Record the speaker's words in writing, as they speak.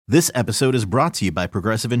This episode is brought to you by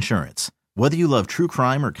Progressive Insurance. Whether you love true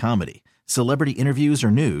crime or comedy, celebrity interviews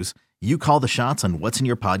or news, you call the shots on what's in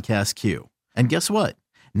your podcast queue. And guess what?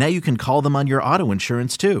 Now you can call them on your auto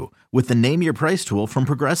insurance too with the Name Your Price tool from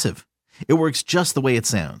Progressive. It works just the way it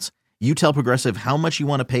sounds. You tell Progressive how much you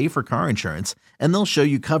want to pay for car insurance, and they'll show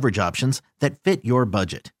you coverage options that fit your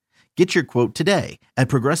budget. Get your quote today at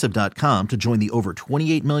Progressive.com to join the over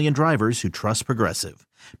 28 million drivers who trust Progressive.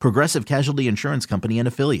 Progressive Casualty Insurance Company and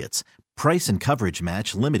Affiliates. Price and coverage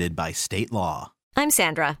match limited by state law. I'm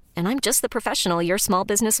Sandra, and I'm just the professional your small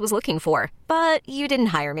business was looking for. But you didn't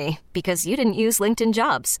hire me because you didn't use LinkedIn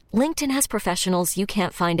Jobs. LinkedIn has professionals you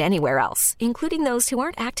can't find anywhere else, including those who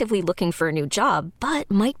aren't actively looking for a new job, but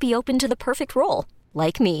might be open to the perfect role,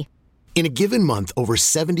 like me. In a given month, over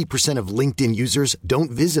 70% of LinkedIn users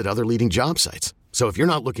don't visit other leading job sites. So if you're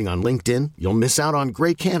not looking on LinkedIn, you'll miss out on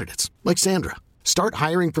great candidates like Sandra. Start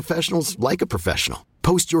hiring professionals like a professional.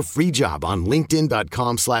 Post your free job on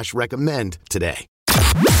linkedin.com/recommend today.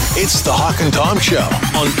 It's the Hawk and Tom Show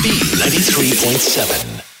on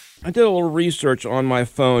B93.7. I did a little research on my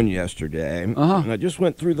phone yesterday, and I just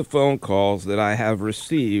went through the phone calls that I have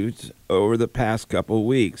received over the past couple of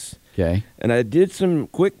weeks. Okay. And I did some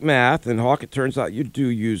quick math, and Hawk, it turns out you do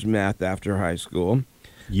use math after high school.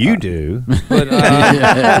 You do. But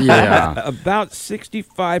Yeah. about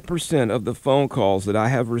 65% of the phone calls that I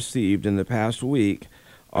have received in the past week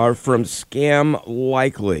are from Scam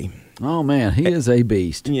Likely. Oh, man, he is a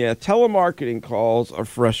beast. Yeah, telemarketing calls are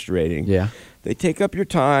frustrating. Yeah. They take up your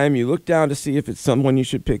time. You look down to see if it's someone you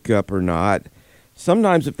should pick up or not.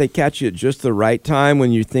 Sometimes if they catch you at just the right time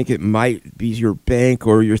when you think it might be your bank,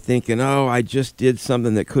 or you're thinking, oh, I just did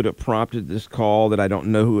something that could have prompted this call that I don't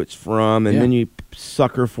know who it's from, and then you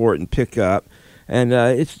sucker for it and pick up. And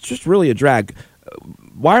it's just really a drag.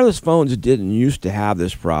 Wireless phones didn't used to have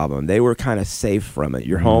this problem. They were kind of safe from it.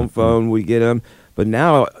 Your home phone, we get them. But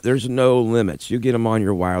now there's no limits. You get them on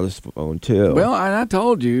your wireless phone, too. Well, and I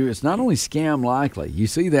told you, it's not only Scam Likely. You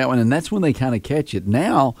see that one, and that's when they kind of catch it.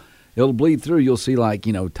 Now, it'll bleed through. You'll see, like,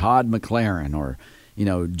 Todd McLaren or,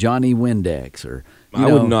 Johnny Windex or, I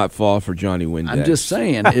would not fall for Johnny Windex. I'm just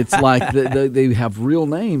saying, it's like they have real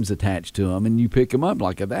names attached to them, and you pick them up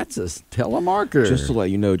like, that's a telemarketer. Just to let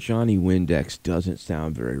you know, Johnny Windex doesn't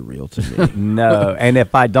sound very real to me. No, and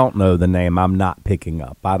if I don't know the name, I'm not picking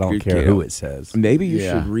up. I don't care who it says. Maybe you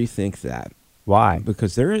should rethink that. Why?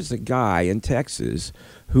 Because there is a guy in Texas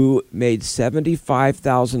who made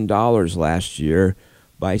 $75,000 last year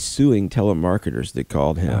by suing telemarketers that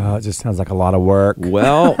called him. Oh, it just sounds like a lot of work.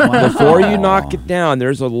 Well, before you knock it down,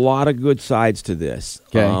 there's a lot of good sides to this.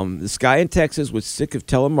 Okay. This guy in Texas was sick of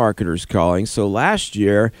telemarketers calling, so last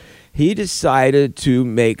year he decided to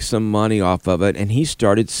make some money off of it, and he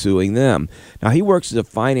started suing them. Now, he works as a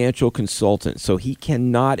financial consultant, so he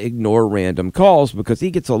cannot ignore random calls because he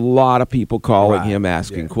gets a lot of people calling him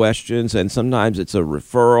asking questions, and sometimes it's a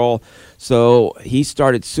referral. So he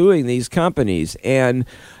started suing these companies, and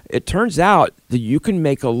it turns out that you can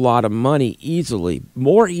make a lot of money easily,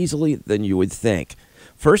 more easily than you would think.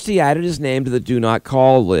 First, he added his name to the Do Not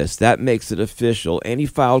Call list. That makes it official. And he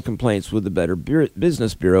filed complaints with the Better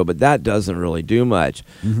Business Bureau, but that doesn't really do much.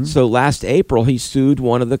 So last April, he sued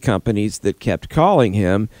one of the companies that kept calling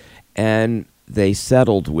him, and they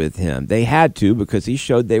settled with him. They had to because he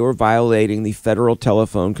showed they were violating the Federal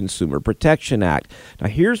Telephone Consumer Protection Act. Now,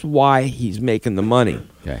 here's why he's making the money.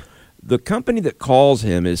 Okay. The company that calls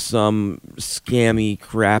him is some scammy,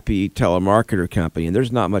 crappy telemarketer company, and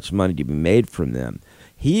there's not much money to be made from them.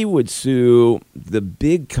 He would sue the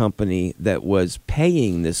big company that was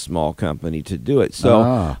paying this small company to do it.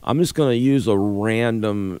 So I'm just going to use a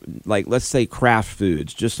random, like, let's say Kraft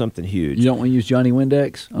Foods, just something huge. You don't want to use Johnny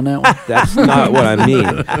Windex on that one? That's not what I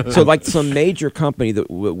mean. So like some major company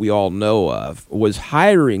that we all know of was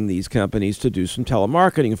hiring these companies to do some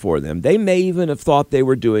telemarketing for them. They may even have thought they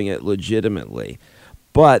were doing it legitimately,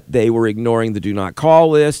 but they were ignoring the Do Not Call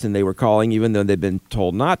list, and they were calling even though they'd been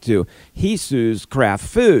told not to. He sues Kraft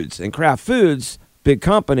Foods, and Kraft Foods, big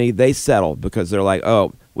company, they settled because they're like,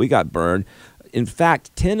 oh, we got burned. In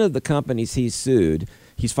fact, 10 of the companies he sued,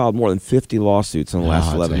 he's filed more than 50 lawsuits in the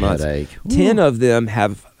last 11 months. Headache. 10 of them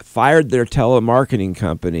have fired their telemarketing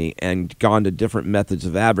company and gone to different methods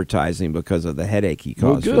of advertising because of the headache he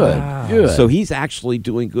caused. Well, for good, them. good. So he's actually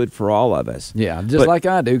doing good for all of us. Yeah, just like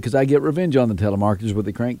I do, because I get revenge on the telemarketers with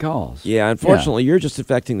the crank calls. Yeah, unfortunately, you're just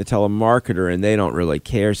affecting the telemarketer, and they don't really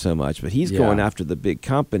care so much. But he's going after the big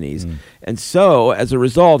companies. And so, as a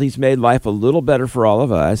result, he's made life a little better for all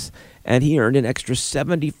of us. and he earned an extra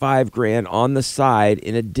 $75,000 on the side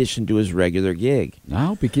in addition to his regular gig. I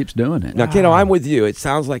hope he keeps doing it. Now, kiddo, I'm with you. It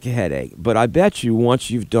sounds like a headache, but I bet you once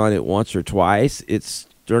you've done it once or twice, it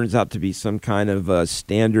turns out to be some kind of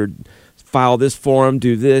standard. File this form,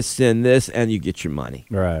 do this, send this, and you get your money.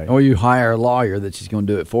 Right. Or you hire a lawyer that's just going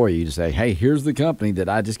to do it for you. You just say, hey, here's the company that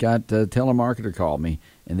I just got telemarketer called me,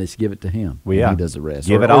 and just give it to him. Well, yeah. He does the rest.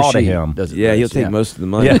 Give or, it or all to she him. does the Yeah, rest. he'll take most of the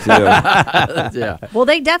money, too. Yeah. Well,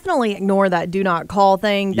 they definitely ignore that do not call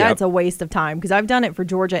thing. Yep. That's a waste of time because I've done it for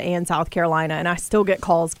Georgia and South Carolina, and I still get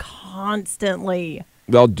calls constantly.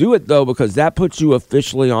 Well, do it, though, because that puts you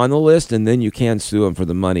officially on the list, and then you can sue them for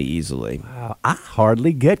the money easily. I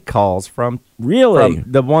hardly get calls from Really?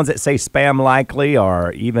 the ones that say spam likely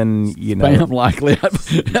or even, Spam likely.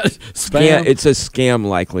 Spam. Yeah, it says scam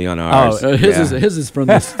likely on ours. His is from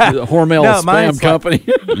the Hormel No, spam mine's like- company.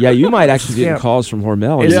 Yeah, you might actually get Yeah. calls from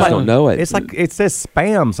Hormel. You It's just like- don't know it. It's like it says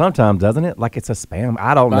spam sometimes, doesn't it? Like it's a spam.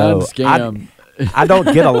 I don't know. Scam. I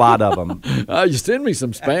don't get a lot of them. You send me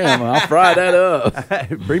some spam, and I'll fry that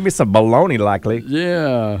up. Bring me some baloney, likely.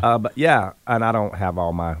 Yeah. But yeah, and I don't have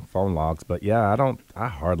all my phone logs. But yeah, I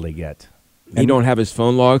hardly get. You don't have his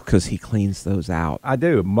phone log because he cleans those out. I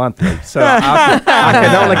do monthly, so I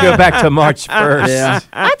can only go back to March 1st. Yeah.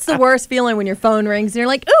 That's the worst feeling when your phone rings and you're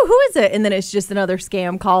like, "Ooh, who is it?" And then it's just another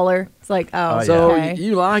scam caller. It's like, "Oh, So okay."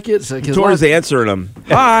 you like it? So, 'cause Tori's answering them.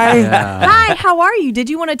 Hi. Hi, how are you? Did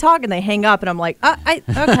you want to talk? And they hang up, and I'm like, okay,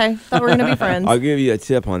 thought we were gonna be friends. I'll give you a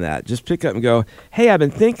tip on that. Just pick up and go, hey, I've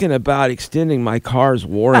been thinking about extending my car's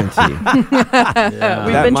warranty. We've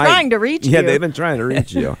been trying to reach you. Yeah, they've been trying to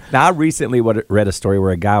reach you. Now, I recently read a story where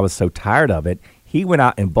a guy was so tired of it, he went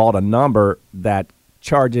out and bought a number that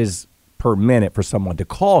charges per minute for someone to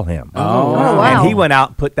call him. Oh, wow. And he went out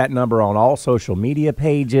and put that number on all social media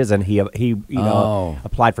pages, and he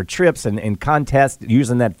applied for trips and contests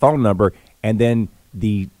using that phone number, and then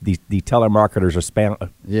the telemarketers or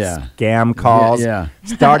scam calls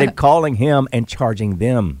started calling him and charging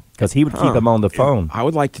them because he would keep them on the phone. I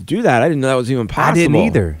would like to do that. I didn't know that was even possible. I didn't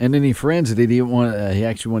either. And any friends that he didn't want, he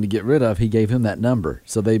actually wanted to get rid of, he gave him that number,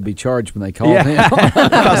 so they'd be charged when they called him.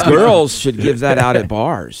 Because girls should give that out at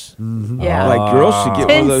bars. Yeah. Like girls should get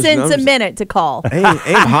one of 10 those cents numbers. a minute to call. Aim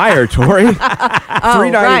higher, Tori.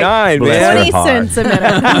 $3.99, right. Bless man. her 20 heart. cents a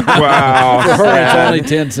minute. Wow. For her, it's only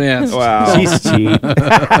 10 cents. Wow. She's cheap.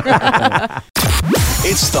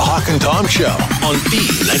 It's the Hawk and Tom Show on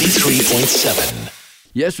B93.7.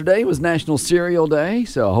 Yesterday was National Cereal Day,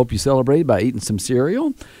 so I hope you celebrated by eating some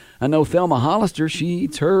cereal. I know Thelma Hollister, she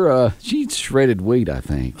eats shredded wheat, I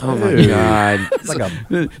think. Oh, my God. It's like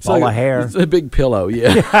a ball of hair. It's a big pillow,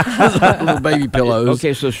 yeah. Little baby pillows.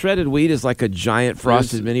 Okay, so shredded wheat is like a giant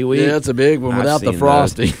frosted mini wheat. Yeah, it's a big one I've without the seen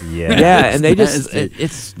frosting. Yeah. Yeah, and they just, nasty.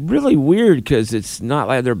 it's really weird because it's not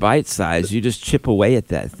like they're bite sized. You just chip away at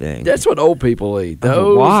that thing. That's what old people eat.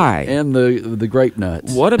 Those Why? And the grape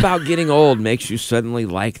nuts. What about getting old makes you suddenly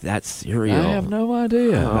like that cereal? I have no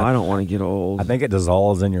idea. Oh, I don't want to get old. I think it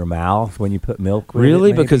dissolves in your mouth when you put milk with Really?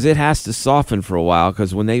 it. maybe. Because it has to soften for a while.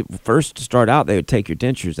 Because when they first start out, they would take your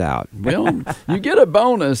dentures out. Well, you get a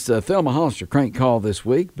bonus Thelma Hollister crank call this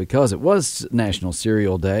week because it was National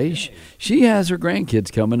Cereal Day. She has her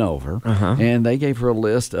grandkids coming over, and they gave her a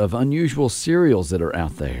list of unusual cereals that are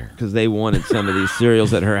out there. Because they wanted some of these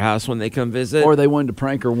cereals at her house when they come visit. Or they wanted to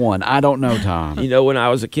prank her one. I don't know, Tom. You know, when I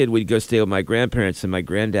was a kid, we'd go stay with my grandparents, and my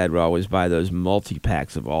granddad would always buy those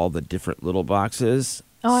multi-packs of all the different little boxes.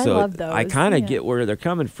 Oh, I So love those. I kind of Yeah. get where they're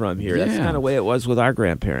coming from here. That's Yeah. kind of the way it was with our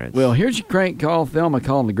grandparents. Well, here's your crank call. Thelma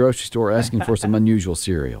calling the grocery store asking for some unusual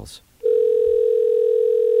cereals.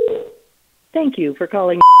 Thank you for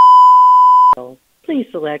calling. Please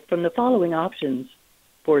select from the following options.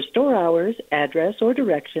 For store hours, address, or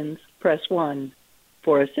directions, press 1.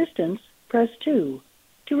 For assistance, press 2.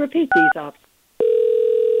 To repeat these options.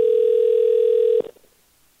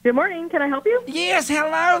 Good morning. Can I help you? Yes,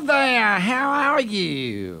 hello there. How are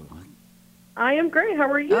you? I am great. How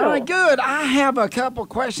are you? Good. I have a couple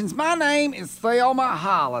questions. My name is Thelma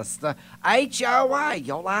Hollister,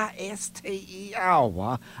 Hoylisteo.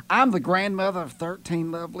 I'm the grandmother of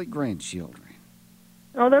 13 lovely grandchildren.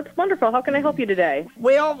 Oh, that's wonderful. How can I help you today?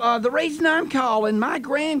 Well, the reason I'm calling, my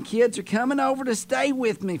grandkids are coming over to stay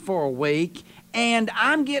with me for a week, and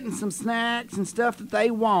I'm getting some snacks and stuff that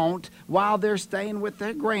they want while they're staying with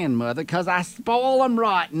their grandmother, 'cause I spoil them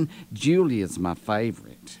rotten. Julia's my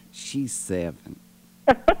favorite. She's 7.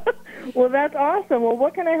 Well, that's awesome. Well,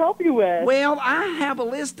 what can I help you with? Well, I have a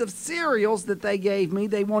list of cereals that they gave me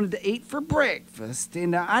they wanted to eat for breakfast,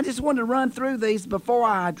 and I just wanted to run through these before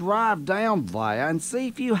I drive down there and see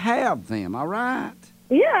if you have them, all right?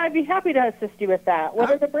 Yeah, I'd be happy to assist you with that.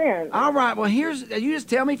 What are the brands? All right, well, you just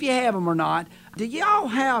tell me if you have them or not. Do y'all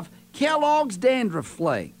have Kellogg's Dandruff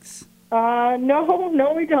Flakes?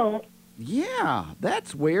 No, we don't. Yeah,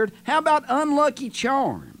 that's weird. How about Unlucky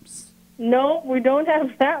Charms? No, we don't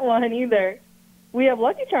have that one either. We have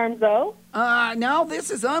Lucky Charms, though. No,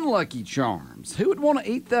 this is Unlucky Charms. Who would want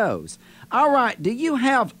to eat those? All right, do you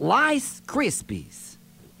have Lice Krispies?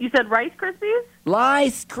 You said Rice Krispies?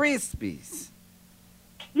 Lice Krispies.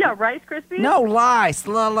 Yeah, Rice Krispies? No, lice.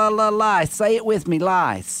 Lice. Say it with me,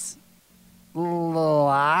 lice.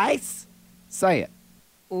 Lice? Say it.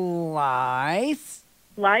 Lice.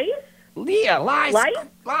 Lice? Yeah, lice. Lice?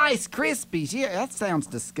 Lice Krispies. Yeah, that sounds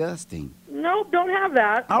disgusting. Nope, don't have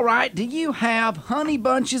that. All right, do you have Honey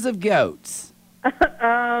Bunches of Goats?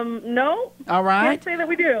 No. All right. Can't say that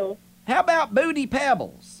we do. How about Booty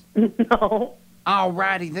Pebbles? No. All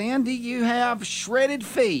righty then. Do you have Shredded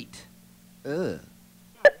Feet? Ugh.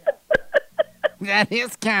 That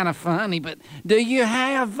is kind of funny, but do you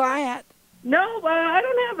have that? No, I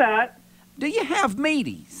don't have that. Do you have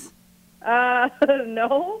Meaties?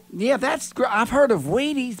 No. Yeah, I've heard of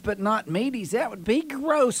Wheaties, but not Meaties. That would be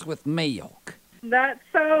gross with milk. That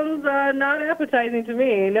sounds not appetizing to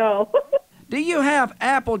me, no. Do you have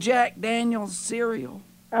Apple Jack Daniels cereal?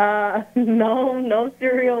 No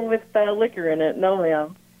cereal with liquor in it. No,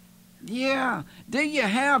 ma'am. Yeah. Do you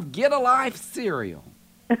have Get a Life cereal?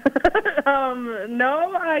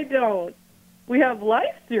 No, I don't. We have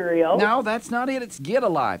Life cereal. No, that's not it. It's Get a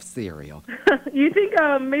Life cereal. You think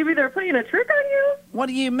maybe they're playing a trick on you? What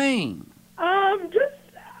do you mean? Just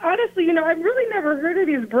honestly, I've really never heard of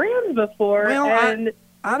these brands before. Well, and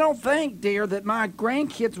I don't think, dear, that my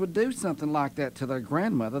grandkids would do something like that to their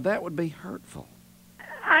grandmother. That would be hurtful.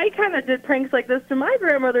 I kind of did pranks like this to my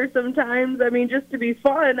grandmother sometimes. I mean, just to be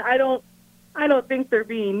fun. I don't think they're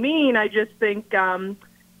being mean. I just think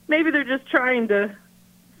maybe they're just trying to,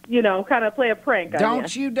 kind of play a prank on you.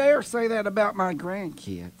 Don't you dare say that about my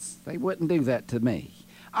grandkids. They wouldn't do that to me.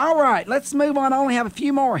 All right, let's move on. I only have a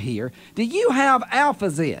few more here. Do you have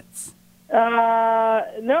Alpha-Zits?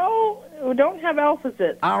 No, we don't have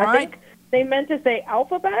Alpha-Zits. All right. I think they meant to say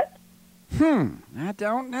alphabet. I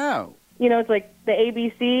don't know. It's like the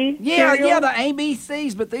ABC Yeah, cereal? yeah, the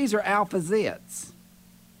ABCs, but these are Alpha-Zits.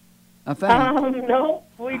 I think. No,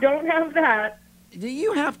 we don't have that. Do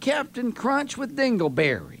you have Captain Crunch with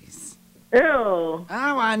dingleberries? Ew. Oh,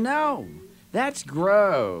 I know. That's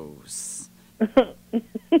gross.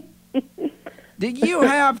 Do you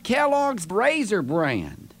have Kellogg's Razor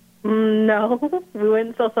brand? No, we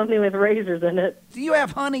wouldn't sell something with razors in it. Do you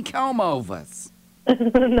have Honeycomb Ovas?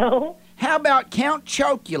 No. How about Count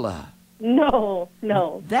Chocula? No.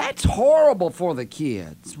 That's horrible for the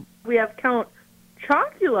kids. We have Count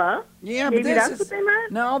Chocula. Yeah, Maybe but that's what they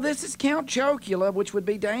meant? No, this is Count Chocula, which would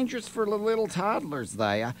be dangerous for the little toddlers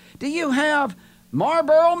there. Do you have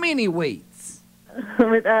Marlboro Mini Wheats?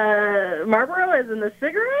 With Marlboro as in the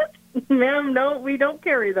cigarette? Ma'am, no, we don't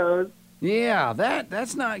carry those. Yeah,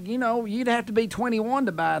 that's not, you'd have to be 21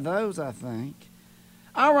 to buy those, I think.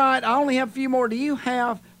 All right, I only have a few more. Do you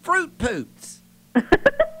have Fruit Poops?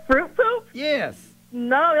 Fruit Poop? Yes.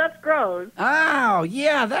 No, that's gross. Oh,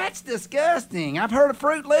 yeah, that's disgusting. I've heard of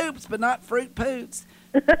Fruit Loops, but not Fruit Poops.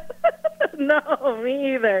 No,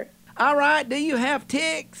 me either. All right, do you have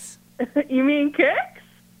Ticks? You mean Kicks?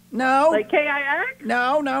 No. Like K-I-X?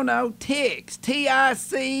 No, Ticks.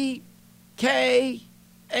 T-I-C-K-S.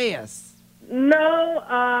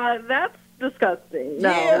 No, that's disgusting. No,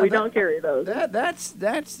 Yeah, we don't carry those. That's.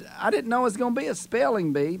 I didn't know it was going to be a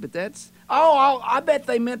spelling bee, but that's. Oh, I bet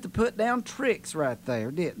they meant to put down Tricks right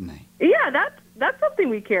there, didn't they? Yeah, that's something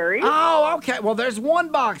we carry. Oh, okay. Well, there's one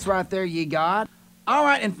box right there you got. All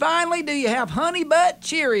right, and finally, do you have Honey Butt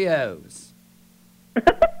Cheerios?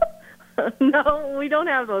 No, we don't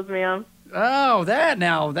have those, ma'am. Oh,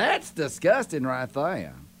 that's disgusting right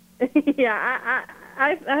there. Yeah,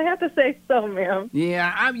 I have to say so, ma'am.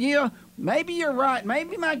 Yeah, maybe you're right.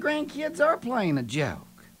 Maybe my grandkids are playing a joke.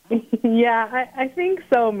 Yeah, I think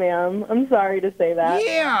so, ma'am. I'm sorry to say that.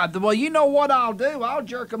 Yeah, well, you know what I'll do? I'll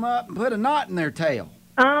jerk them up and put a knot in their tail.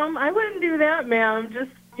 I wouldn't do that, ma'am.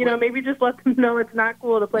 Just, maybe just let them know it's not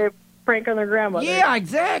cool to play a prank on their grandmother. Yeah,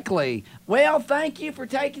 exactly. Well, thank you for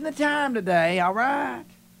taking the time today, all right?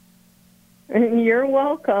 You're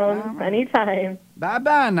welcome. Right. Anytime.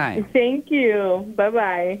 Bye-bye now. Thank you.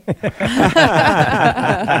 Bye-bye.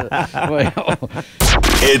 Well,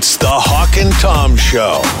 it's the Hawk and Tom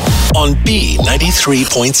Show on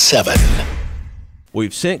B93.7.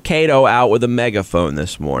 We've sent Cato out with a megaphone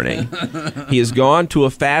this morning. He has gone to a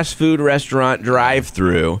fast food restaurant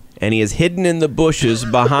drive-thru, and he is hidden in the bushes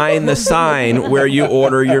behind the sign where you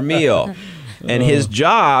order your meal. And his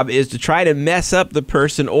job is to try to mess up the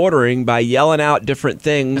person ordering by yelling out different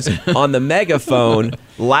things on the megaphone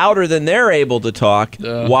louder than they're able to talk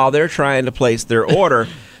while they're trying to place their order.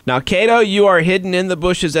 Now, Cato, you are hidden in the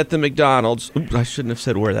bushes at the McDonald's. Oops, I shouldn't have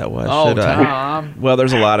said where that was. Oh, Tom. Well,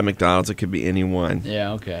 there's a lot of McDonald's. It could be any one.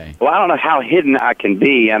 Yeah, okay. Well, I don't know how hidden I can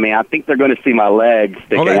be. I mean, I think they're going to see my legs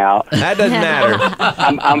sticking out. That doesn't matter.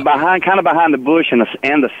 I'm kind of behind the bush and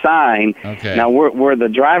the sign. Okay. Now, where the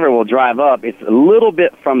driver will drive up, it's a little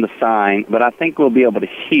bit from the sign, but I think we'll be able to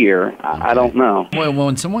hear. I don't know. Well,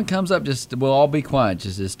 when someone comes up, we'll all be quiet.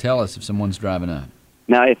 Just tell us if someone's driving up.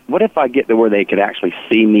 Now, what if I get to where they could actually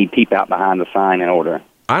see me peep out behind the sign and order?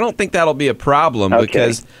 I don't think that'll be a problem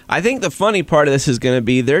because I think the funny part of this is going to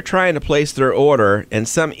be they're trying to place their order and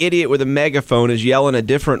some idiot with a megaphone is yelling a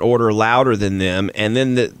different order louder than them, and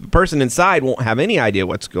then the person inside won't have any idea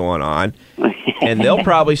what's going on, and they'll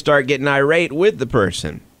probably start getting irate with the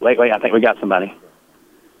person. Wait, I think we got somebody.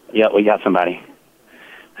 Yep, we got somebody.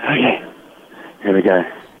 Okay, here we go.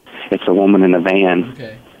 It's a woman in a van.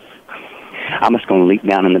 Okay. I'm just going to leap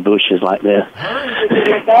down in the bushes like this.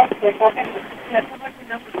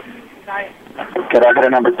 Could I get a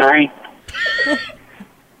number 3?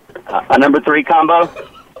 A number 3 combo?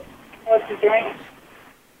 What's the drink?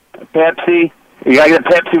 Pepsi. You got to get a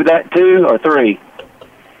Pepsi with that 2 or 3?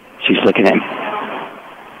 She's looking at me.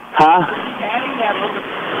 Huh?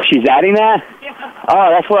 She's adding that? Oh,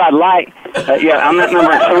 that's what I'd like. Yeah, I'm at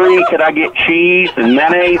number 3. Could I get cheese and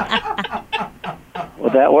mayonnaise?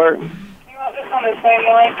 Would that work? On the same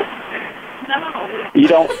line? No. You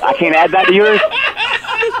don't? I can't add that to yours?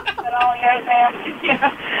 At all yours, ma'am? Yeah.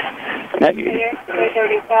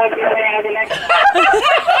 335, you're going to add the next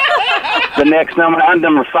one. The next number, I'm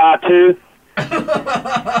number 5, too. Turn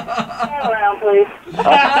around, please.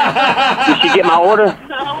 Did she get my order?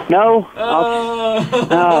 No.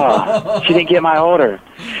 Oh, she didn't get my order.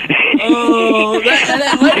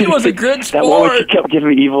 That lady was a good sport. That woman, she kept giving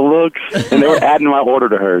me evil looks, and they were adding my order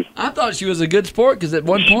to hers. I thought she was a good sport because at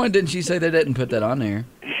one point, didn't she say they didn't put that on there?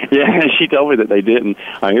 Yeah, she told me that they didn't.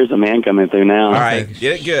 All right, here's a man coming through now. All right,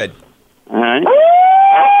 get it good. All right.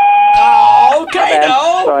 Oh, okay,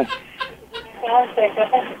 no. Sorry.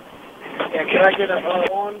 Yeah, can I get a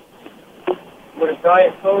 1 with a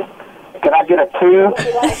Diet Coke? Can I get a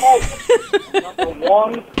 2? Number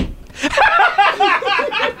 1.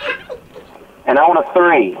 And I want a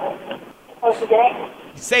 3. What's the drink?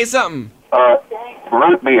 Say something.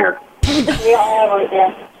 Root beer. We don't have root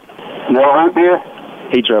beer. No root beer?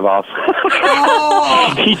 He drove off.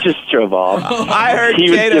 He just drove off. I heard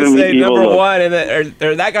He was Cato giving me say evil number looks. 1, and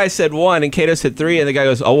or that guy said 1, and Cato said 3, and the guy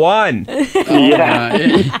goes, a 1. Yeah.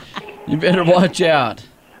 You better watch out.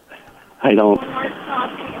 I don't.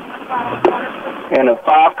 And a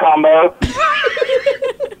 5 combo.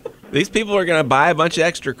 These people are going to buy a bunch of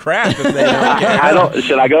extra crap if they don't care. I don't.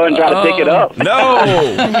 Should I go and try to pick it up?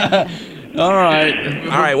 No. All right.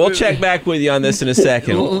 All right, we'll check back with you on this in a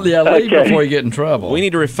second. Yeah, leave Okay. before you get in trouble. We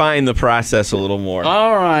need to refine the process a little more.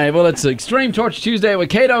 All right. Well, it's Extreme Torch Tuesday with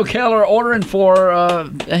Cato Keller ordering for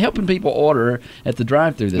helping people order at the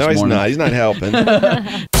drive-thru this morning. No, he's not. He's not helping.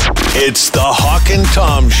 It's the Hawk and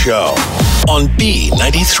Tom Show on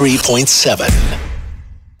B93.7.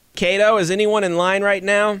 Cato, is anyone in line right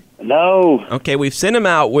now? No. Okay, we've sent him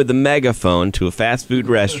out with a megaphone to a fast food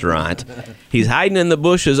restaurant. He's hiding in the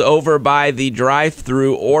bushes over by the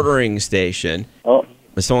drive-thru ordering station. Oh.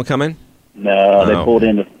 Is someone coming? No, they Oh. pulled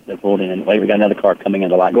in. Wait, we got another car coming in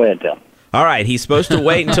the line. Go ahead, Tim. All right, he's supposed to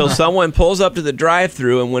wait until someone pulls up to the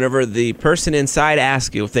drive-thru, and whenever the person inside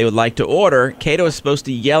asks if they would like to order, Cato is supposed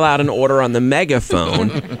to yell out an order on the megaphone.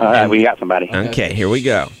 All right, we got somebody. Okay, here we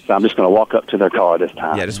go. So I'm just going to walk up to their car this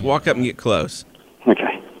time. Yeah, just walk up and get close.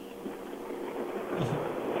 Okay.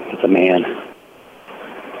 It's a man.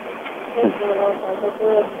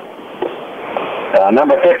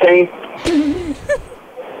 Number 15.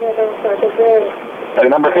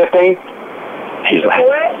 Number 15. He's like.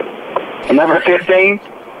 Number 15.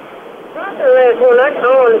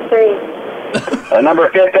 Number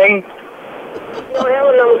 15. don't have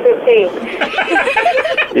a number 15.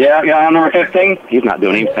 Yeah, I'm number 15. He's not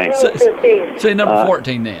doing anything. Say number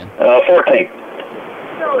 14 then. 14.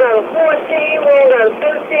 We don't got a 14, we ain't got a 15,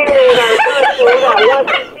 we ain't got a 13, we got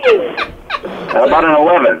 115. How about an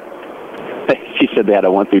 11? She said they had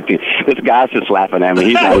a 1 through 10. This guy's just laughing at me.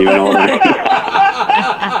 He's not even ordering.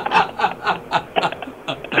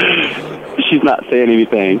 She's not saying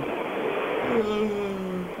anything.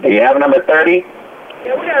 Do you have a number 30?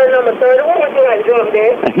 Yeah, we got a number 30. What would you like to go up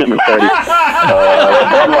there? Number 30.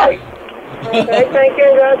 Bud Light. Okay, thank you.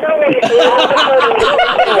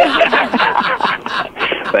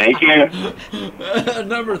 Thank you.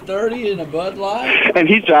 Number 30 in a Bud Light? And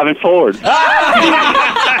he's driving forward. He's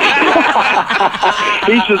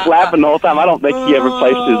just laughing the whole time. I don't think he ever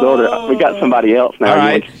placed his order. We got somebody else now. All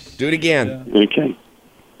right, do it again. Okay.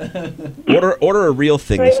 Order a real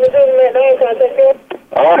thing. I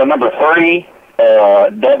order number 30,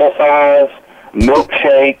 double size,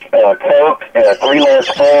 milkshake, Coke, and a 3-layer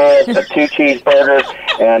spread, a 2 cheeseburgers,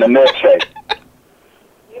 and a milkshake.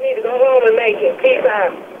 You need to go home and make it. Peace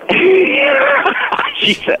out.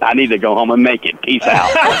 She said, I need to go home and make it. Peace out.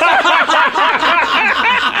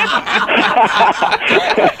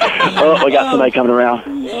 Oh, we got somebody coming around.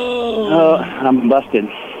 Oh, I'm busted.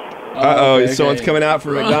 Uh-oh, Okay, someone's okay. coming out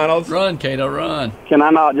from McDonald's? Run, Kato, run. Can I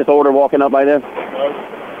not just order walking up like this?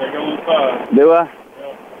 Do I?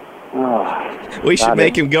 Oh, We should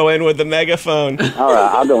make him go in with the megaphone. all right,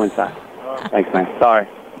 I'll go inside. Thanks, man. Sorry.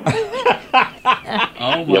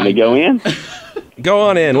 Oh, You want me to go in? Go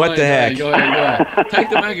on in. What the heck? Go ahead. Take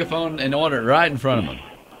the megaphone and order it right in front of him.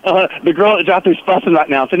 The girl at drive-thru's fussing right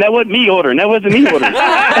now. Saying, that wasn't me ordering. That wasn't me ordering.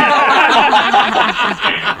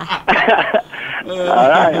 All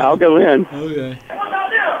right, I'll go in. Okay.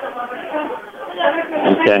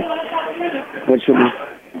 Okay. What should we?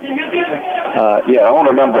 Yeah, I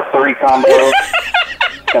order number 3 combo.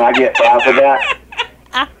 Can I get 5 of that?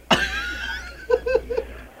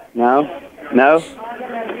 No? No?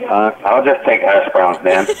 I'll just take hash browns,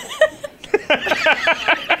 then.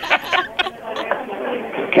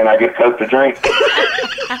 Can I get Coke to drink?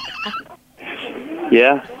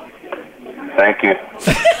 Yeah. Thank you.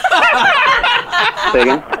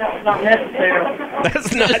 Second. That's not necessary.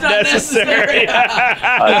 That's not necessary.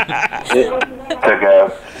 To go.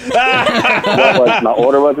 What was my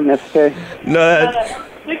order wasn't necessary? No,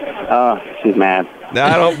 Oh, she's mad. no,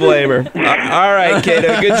 I don't blame her. All right,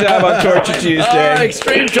 Kato. Good job on Torture Tuesday.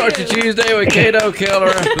 Extreme Torture Tuesday with Kato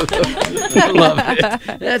Keller. Love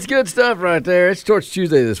it. That's good stuff right there. It's Torture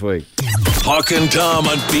Tuesday this week. Hawk and Tom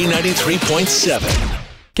on B93.7.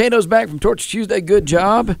 Kato's back from Torture Tuesday. Good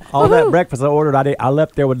job. All that breakfast I ordered, I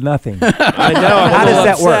left there with nothing. I know. How does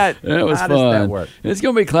that work? That was How fun. does that work? It's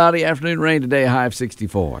going to be cloudy, afternoon rain today, high of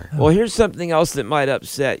 64. Well, here's something else that might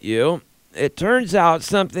upset you. It turns out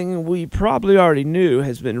something we probably already knew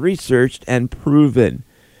has been researched and proven.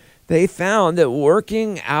 They found that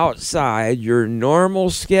working outside your normal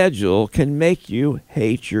schedule can make you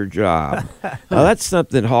hate your job. Now, that's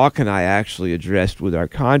something Hawk and I actually addressed with our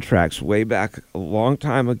contracts way back a long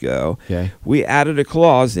time ago. Okay. We added a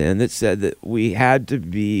clause in that said that we had to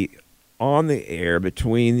be on the air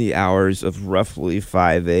between the hours of roughly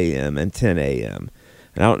 5 a.m. and 10 a.m.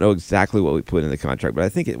 And I don't know exactly what we put in the contract, but I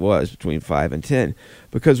think it was between 5 and 10,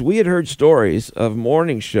 because we had heard stories of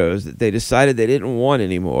morning shows that they decided they didn't want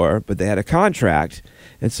anymore, but they had a contract.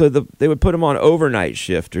 And so they would put them on overnight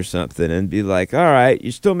shift or something and be like, all right,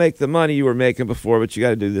 you still make the money you were making before, but you got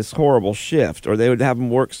to do this horrible shift. Or they would have them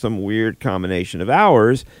work some weird combination of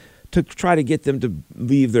hours to try to get them to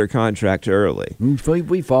leave their contract early.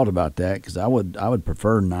 We thought about that because I would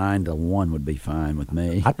prefer 9 to 1 would be fine with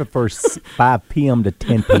me. I prefer 5 p.m. to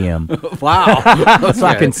 10 p.m. Wow. So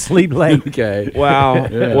I can sleep late. Okay. Wow.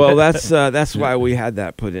 Yeah. Well, that's why we had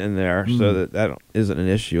that put in there, so that isn't an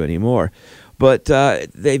issue anymore. But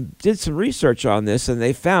they did some research on this, and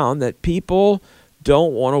they found that people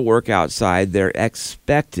don't want to work outside their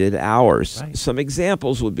expected hours. Right. Some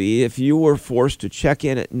examples would be if you were forced to check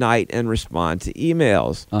in at night and respond to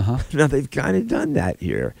emails. Now, they've kind of done that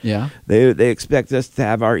here. Yeah. They expect us to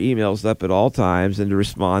have our emails up at all times and to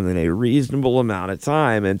respond in a reasonable amount of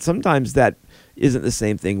time, and sometimes that isn't the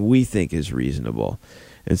same thing we think is reasonable.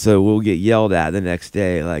 And so we'll get yelled at the next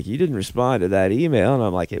day, like, you didn't respond to that email. And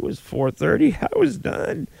I'm like, it was 4:30. I was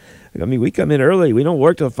done. I mean, we come in early. We don't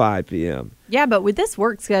work till 5 p.m. Yeah, but with this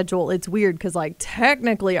work schedule, it's weird because, like,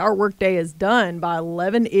 technically our work day is done by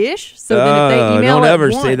 11-ish. So then if they email don't at ever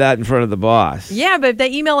 1, say that in front of the boss. Yeah, but if they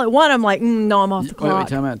email at 1, I'm like, no, I'm off the clock.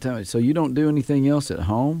 Wait, time out. So you don't do anything else at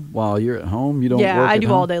home while you're at home? You don't Yeah, work I at do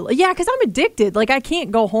home? all day. Yeah, because I'm addicted. Like, I can't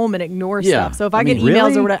go home and ignore stuff. So if I get emails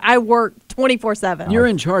really? or whatever, I work 24/7. You're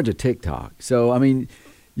in charge of TikTok. So, I mean,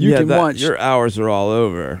 you can watch. Your hours are all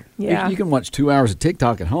over. Yeah. You can watch 2 hours of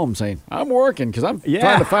TikTok at home saying, I'm working because I'm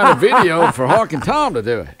trying to find a video for Hawk and Tom to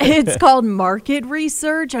do it. It's called market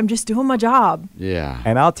research. I'm just doing my job. Yeah.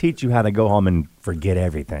 And I'll teach you how to go home and forget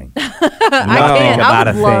everything. I can't. I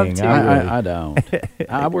would love to. I don't.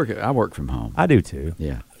 I work from home. I do too.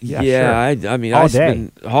 Yeah. Yeah, sure. I mean, All day.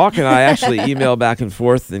 Hawk and I actually email back and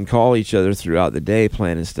forth and call each other throughout the day,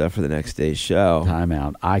 planning stuff for the next day's show. Time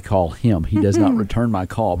out. I call him. He does not return my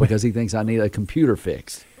call because he thinks I need a computer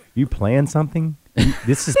fix. You plan something?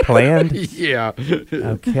 This is planned? Yeah.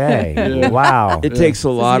 Okay. Yeah. Wow. It takes a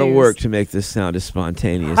lot of work to make this sound as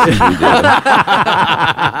spontaneous as you do.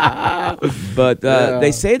 But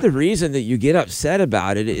they say the reason that you get upset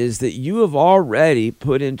about it is that you have already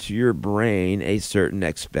put into your brain a certain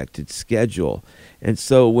expected schedule. And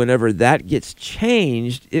so whenever that gets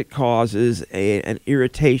changed, it causes an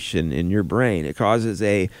irritation in your brain. It causes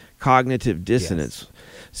a cognitive dissonance. Yes.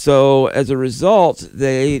 So as a result,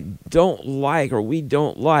 we don't like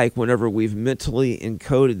whenever we've mentally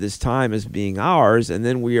encoded this time as being ours, and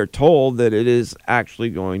then we are told that it is actually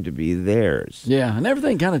going to be theirs. Yeah, and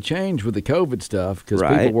everything kind of changed with the COVID stuff because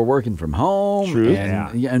people were working from home. True.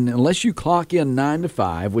 And unless you clock in 9 to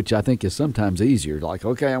 5, which I think is sometimes easier, like,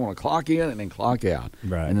 okay, I want to clock in and then clock out.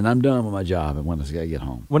 Right. And then I'm done with my job and when I get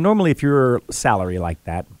home. Well, normally if you're salary like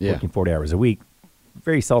that, working 40 hours a week,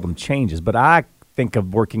 very seldom changes. But I think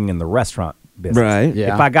of working in the restaurant business. Right.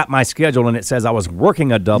 Yeah. If I got my schedule and it says I was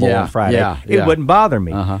working a double on Friday, it wouldn't bother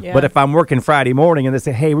me. Yeah. But if I'm working Friday morning and they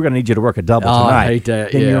say, hey, we're going to need you to work a double tonight, I hate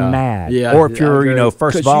that. then you're mad. Yeah. Or if you're,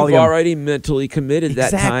 first volume. You've already mentally committed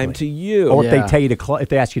that time to you. Or if they tell you if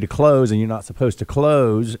they ask you to close and you're not supposed to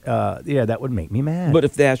close, that would make me mad. But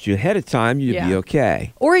if they asked you ahead of time, you'd be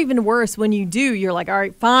okay. Or even worse, when you do, you're like, all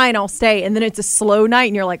right, fine, I'll stay. And then it's a slow night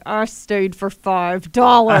and you're like, I stayed for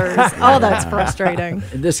 $5. Oh, that's frustrating.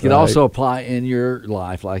 And this could also apply in your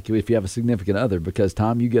life, like if you have a significant other, because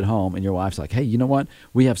time you get home and your wife's like, hey, you know what?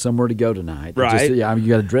 We have somewhere to go tonight. Right. You got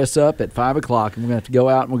to dress up at 5 o'clock and we're going to have to go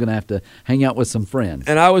out and we're going to have to hang out with some friends.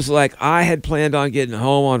 And I was like, I had planned on getting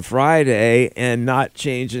home on Friday and not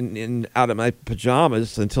changing out of my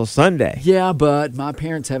pajamas until Sunday. Yeah, but my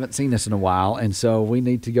parents haven't seen us in a while, and so we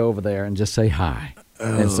need to go over there and just say hi.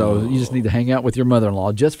 And so you just need to hang out with your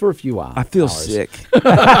mother-in-law just for a few hours. I feel sick. They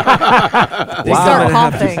start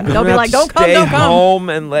coughing. They'll be like, don't come, don't come. Stay home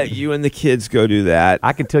and let you and the kids go do that.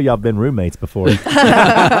 I can tell y'all been roommates before.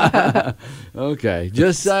 Okay,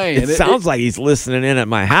 just saying. It sounds like he's listening in at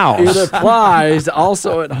my house. It applies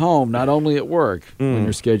also at home, not only at work, when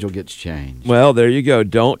your schedule gets changed. Well, there you go.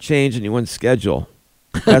 Don't change anyone's schedule.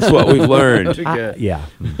 That's what we've learned. Yeah.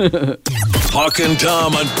 Hawk and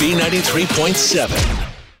Tom on B93.7.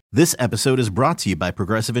 This episode is brought to you by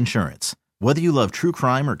Progressive Insurance. Whether you love true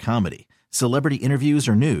crime or comedy, celebrity interviews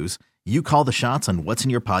or news, you call the shots on what's in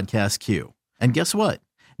your podcast queue. And guess what?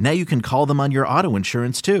 Now you can call them on your auto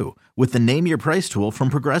insurance too with the Name Your Price tool from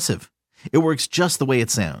Progressive. It works just the way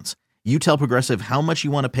it sounds. You tell Progressive how much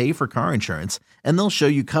you want to pay for car insurance, and they'll show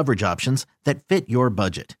you coverage options that fit your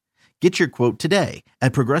budget. Get your quote today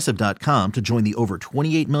at Progressive.com to join the over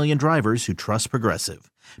 28 million drivers who trust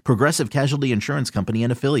Progressive. Progressive Casualty Insurance Company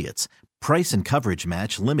and Affiliates. Price and coverage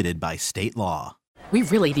match limited by state law. We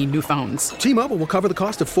really need new phones. T-Mobile will cover the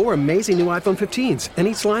cost of 4 amazing new iPhone 15s, and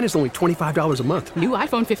each line is only $25 a month. New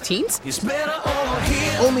iPhone 15s? It's better over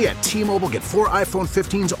here. Only at T-Mobile, get 4 iPhone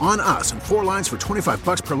 15s on us and 4 lines for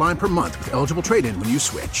 $25 per line per month with eligible trade-in when you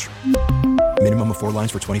switch. Minimum of 4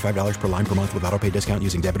 lines for $25 per line per month with autopay discount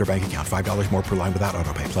using debit or bank account. $5 more per line without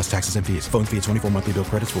autopay, plus taxes and fees. Phone fee at 24 monthly bill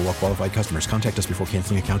credits for well-qualified customers. Contact us before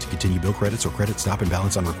canceling account to continue bill credits or credit stop and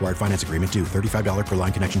balance on required finance agreement due. $35 per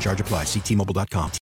line connection charge applies. See T-Mobile.com.